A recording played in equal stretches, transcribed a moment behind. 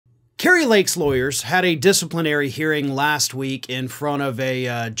Kari Lake's lawyers had a disciplinary hearing last week in front of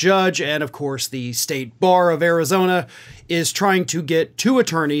a judge, and of course the State Bar of Arizona is trying to get two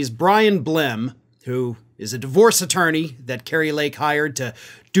attorneys, Bryan Blehm, who is a divorce attorney that Kari Lake hired to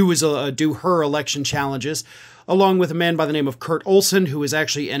do her election challenges, along with a man by the name of Kurt Olson, who is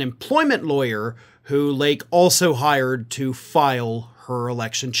actually an employment lawyer who Lake also hired to file her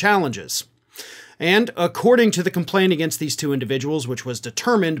election challenges. And according to the complaint against these two individuals, which was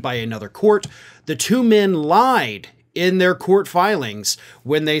determined by another court, the two men lied in their court filings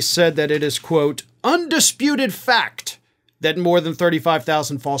when they said that it is, quote, undisputed fact that more than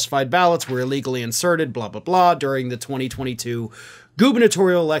 35,000 falsified ballots were illegally inserted, blah, blah, blah, during the 2022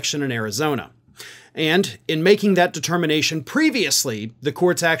 gubernatorial election in Arizona. And in making that determination previously, the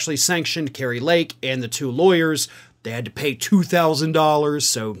courts actually sanctioned Kari Lake and the two lawyers. They had to pay $2,000,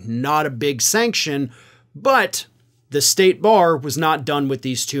 so not a big sanction, but the State Bar was not done with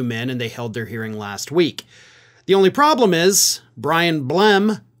these two men, and they held their hearing last week. The only problem is Bryan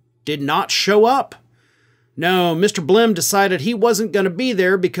Blehm did not show up. No, Mr. Blehm decided he wasn't going to be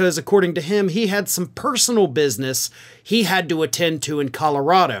there because, according to him, he had some personal business he had to attend to in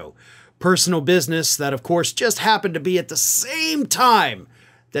Colorado. Personal business that, of course, just happened to be at the same time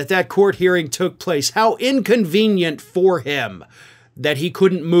that court hearing took place. How inconvenient for him that he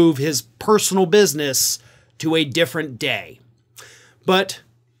couldn't move his personal business to a different day. But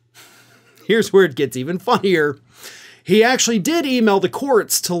here's where it gets even funnier. He actually did email the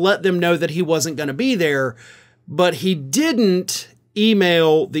courts to let them know that he wasn't going to be there, but he didn't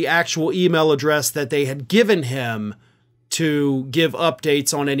email the actual email address that they had given him to give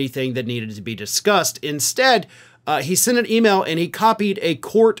updates on anything that needed to be discussed. Instead, he sent an email and he copied a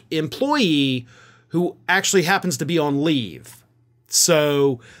court employee who actually happens to be on leave.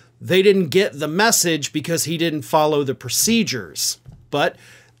 So they didn't get the message because he didn't follow the procedures. But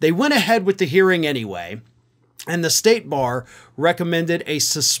they went ahead with the hearing anyway, and the State Bar recommended a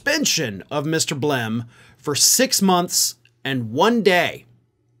suspension of Mr. Blehm for 6 months and 1 day.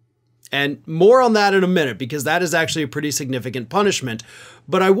 And more on that in a minute, because that is actually a pretty significant punishment.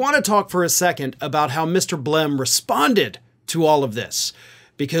 But I want to talk for a second about how Mr. Blehm responded to all of this.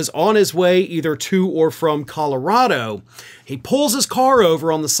 Because on his way either to or from Colorado, he pulls his car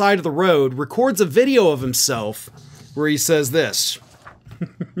over on the side of the road, records a video of himself where he says this.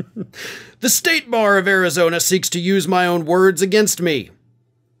 The State Bar of Arizona seeks to use my own words against me.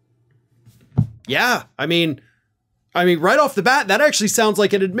 Yeah, I mean, right off the bat, that actually sounds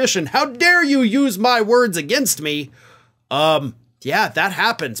like an admission. How dare you use my words against me? Yeah, that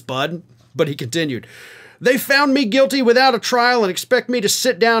happens, bud. But he continued. They found me guilty without a trial and expect me to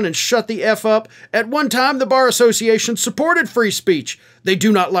sit down and shut the F up. At one time, the Bar Association supported free speech. They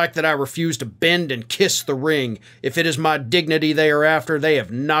do not like that I refuse to bend and kiss the ring. If it is my dignity they are after, they have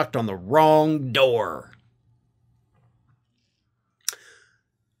knocked on the wrong door.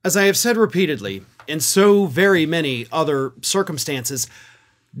 As I have said repeatedly, in so very many other circumstances,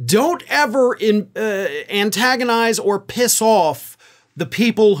 don't ever antagonize or piss off the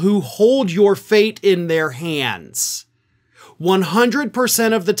people who hold your fate in their hands.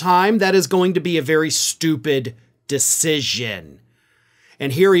 100% of the time, that is going to be a very stupid decision.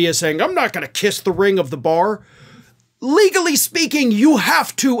 And here he is saying, I'm not going to kiss the ring of the bar. Legally speaking, you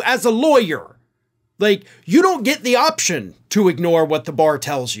have to as a lawyer. Like, you don't get the option to ignore what the bar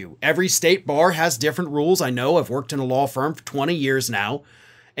tells you. Every state bar has different rules. I know, I've worked in a law firm for 20 years now,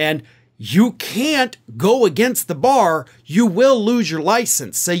 and you can't go against the bar. You will lose your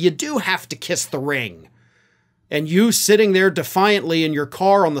license, so you do have to kiss the ring. And you sitting there defiantly in your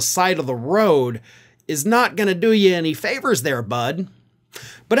car on the side of the road is not going to do you any favors there, bud.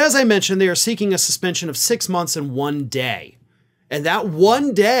 But as I mentioned, they are seeking a suspension of 6 months and 1 day. And that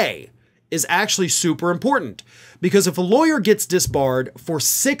 1 day is actually super important, because if a lawyer gets disbarred for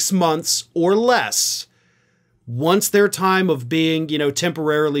 6 months or less, once their time of being,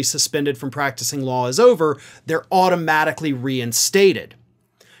 temporarily suspended from practicing law is over, they're automatically reinstated.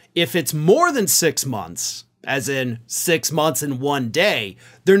 If it's more than 6 months, as in 6 months and 1 day,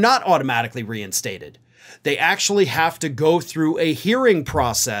 they're not automatically reinstated. They actually have to go through a hearing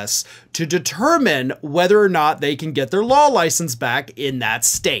process to determine whether or not they can get their law license back in that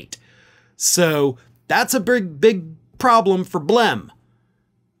state. So that's a big problem for Blehm,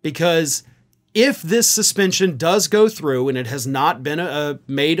 because if this suspension does go through, and it has not been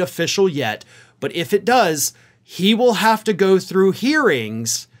made official yet, but if it does, he will have to go through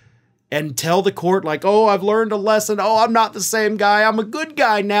hearings and tell the court, like, oh, I've learned a lesson. Oh, I'm not the same guy. I'm a good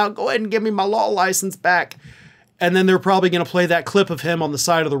guy now. Go ahead and give me my law license back. And then they're probably going to play that clip of him on the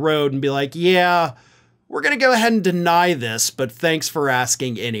side of the road and be like, yeah, we're going to go ahead and deny this, but thanks for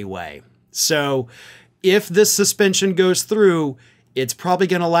asking anyway. So if this suspension goes through, it's probably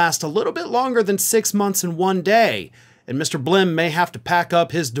going to last a little bit longer than 6 months and 1 day, and Mr. Blehm may have to pack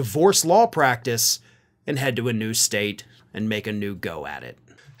up his divorce law practice and head to a new state and make a new go at it.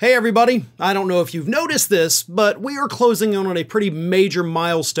 Hey everybody, I don't know if you've noticed this, but we are closing in on a pretty major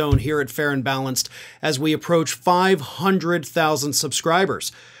milestone here at Fair and Balanced as we approach 500,000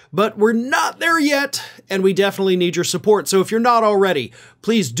 subscribers. But we're not there yet, and we definitely need your support. So if you're not already,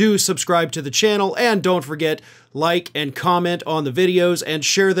 please do subscribe to the channel, and don't forget, like and comment on the videos and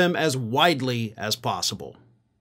share them as widely as possible.